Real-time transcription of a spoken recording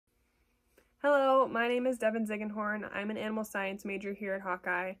Hello, my name is Devin Ziegenhorn. I'm an animal science major here at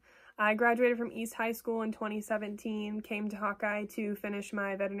Hawkeye. I graduated from East High School in 2017, came to Hawkeye to finish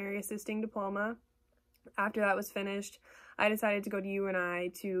my veterinary assisting diploma. After that was finished, I decided to go to UNI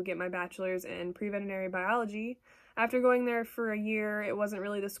to get my bachelor's in pre-veterinary biology. After going there for a year, it wasn't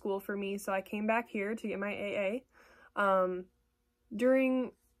really the school for me, so I came back here to get my AA.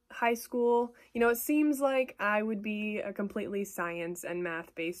 During high school, it seems like I would be a completely science and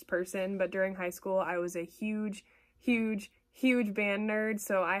math-based person, but during high school, I was a huge band nerd,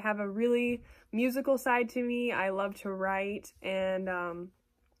 so I have a really musical side to me. I love to write, and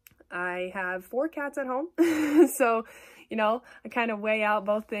I have 4 cats at home, so, I kind of weigh out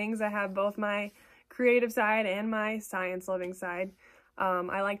both things. I have both my creative side and my science-loving side.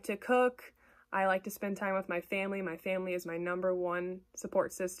 I like to cook. I like to spend time with my family. My family is my #1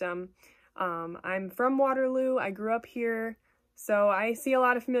 support system. I'm from Waterloo. I grew up here, so I see a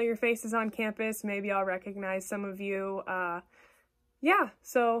lot of familiar faces on campus. Maybe I'll recognize some of you. Yeah,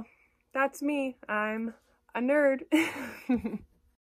 so that's me. I'm a nerd.